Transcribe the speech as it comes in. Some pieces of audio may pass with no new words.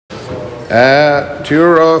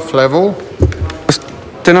Flavell.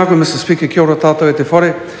 Tēnā koe, Mr. Speaker, kia ora tātou e te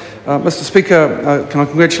whare. Mr. Speaker, can I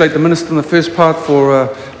congratulate the Minister in the first part for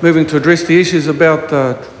moving to address the issues about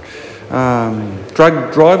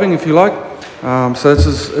drug driving, if you like. So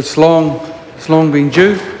it's long been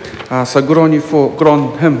due. So good on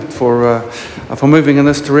him for moving in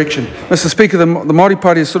this direction. Mr. Speaker, the Māori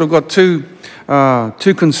Party has sort of got two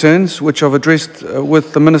concerns which I've addressed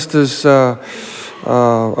with the Minister's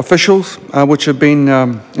officials, which have been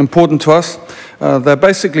important to us. They're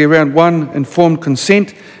basically around, one, informed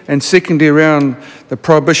consent, and secondly, around the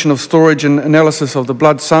prohibition of storage and analysis of the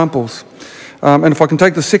blood samples. And if I can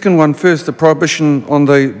take the second one first, the prohibition on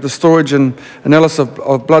the storage and analysis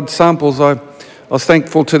of blood samples, I was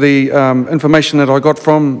thankful to the information that I got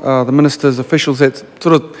from the Minister's officials that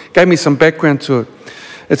sort of gave me some background to it.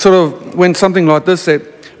 It sort of went something like this, that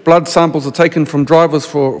blood samples are taken from drivers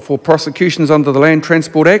for prosecutions under the Land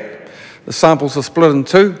Transport Act. The samples are split in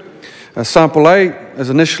two. Sample A is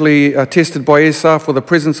initially tested by SR for the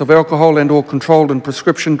presence of alcohol and/or controlled and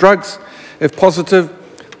prescription drugs. If positive,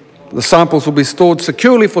 the samples will be stored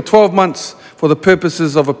securely for 12 months for the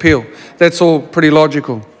purposes of appeal. That's all pretty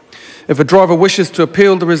logical. If a driver wishes to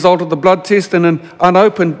appeal the result of the blood test, then an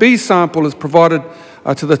unopened B sample is provided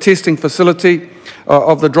to the testing facility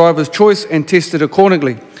of the driver's choice and tested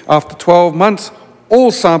accordingly. After 12 months,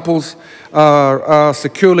 all samples are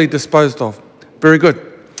securely disposed of. Very good.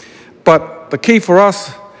 But the key for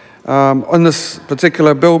us on this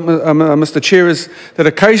particular bill, Mr. Chair, is that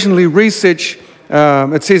occasionally research,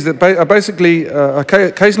 it says that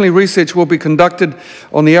occasionally research will be conducted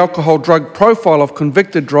on the alcohol drug profile of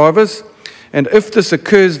convicted drivers, and if this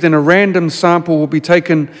occurs, then a random sample will be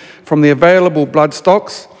taken from the available blood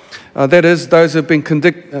stocks, that is, those who have been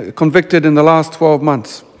convicted in the last 12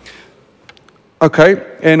 months. Okay,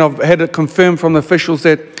 and I've had it confirmed from the officials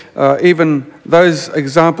that even those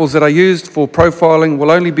examples that are used for profiling will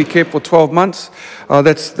only be kept for 12 months.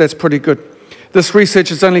 That's pretty good. This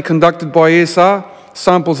research is only conducted by ESR.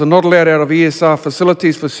 Samples are not allowed out of ESR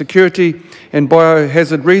facilities for security and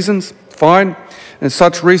biohazard reasons. Fine. And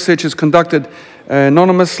such research is conducted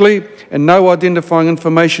anonymously, and no identifying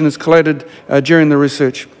information is collated during the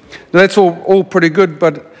research. Now, that's all pretty good,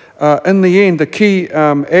 but in the end, the key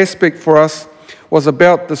aspect for us was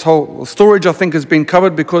about this whole storage. I think has been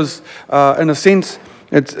covered because, in a sense,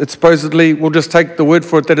 it's supposedly, we'll just take the word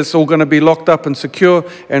for it, that it's all going to be locked up and secure.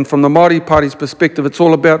 And from the Māori Party's perspective, it's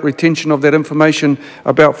all about retention of that information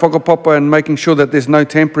about whakapapa and making sure that there's no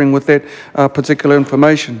tampering with that particular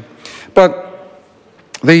information. But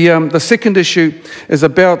the second issue is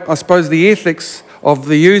about, I suppose, the ethics of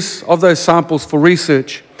the use of those samples for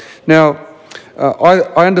research. Now,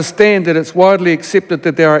 I understand that it's widely accepted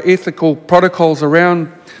that there are ethical protocols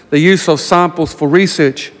around the use of samples for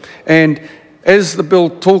research, and as the bill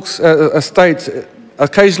states,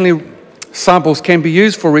 occasionally samples can be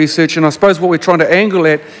used for research, and I suppose what we're trying to angle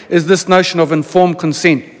at is this notion of informed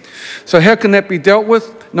consent. So how can that be dealt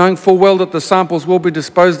with, knowing full well that the samples will be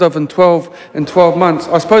disposed of in 12 months?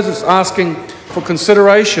 I suppose it's asking for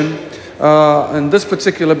consideration in this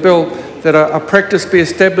particular bill that a practice be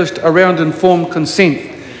established around informed consent.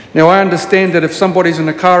 Now, I understand that if somebody's in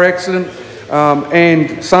a car accident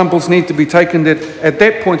and samples need to be taken, that at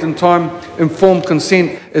that point in time, informed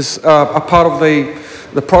consent is a part of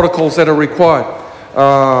the protocols that are required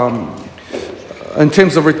in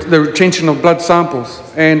terms of the retention of blood samples.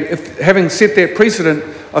 And if, having set that precedent,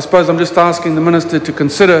 I suppose I'm just asking the Minister to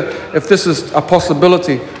consider if this is a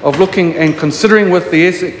possibility of looking and considering with the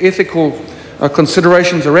ethical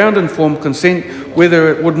considerations around informed consent,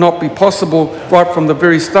 whether it would not be possible right from the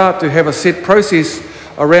very start to have a set process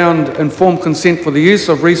around informed consent for the use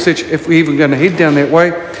of research if we're even going to head down that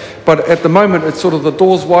way. But at the moment, it's sort of the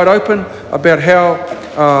door's wide open about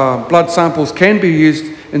how blood samples can be used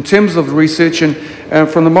in terms of research, and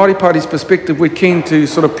from the Māori Party's perspective, we're keen to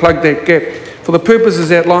sort of plug that gap. For the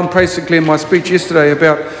purposes outlined basically in my speech yesterday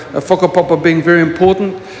about whakapapa being very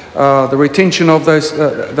important, the retention of those,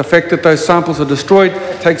 the fact that those samples are destroyed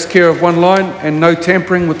takes care of one line, and no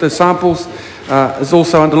tampering with the samples is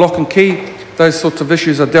also under lock and key. Those sorts of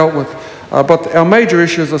issues are dealt with. But our major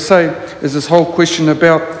issue, as I say, is this whole question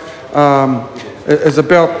about,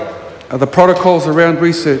 the protocols around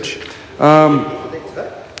research.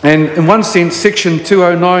 And in one sense, Section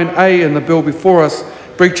 209A in the bill before us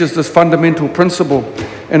breaches this fundamental principle,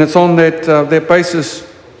 and it's on that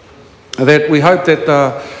basis that we hope that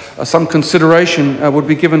some consideration would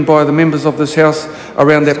be given by the members of this House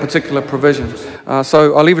around that particular provision.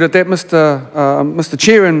 So I'll leave it at that, Mr.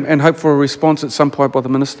 Chair, and hope for a response at some point by the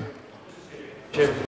Minister.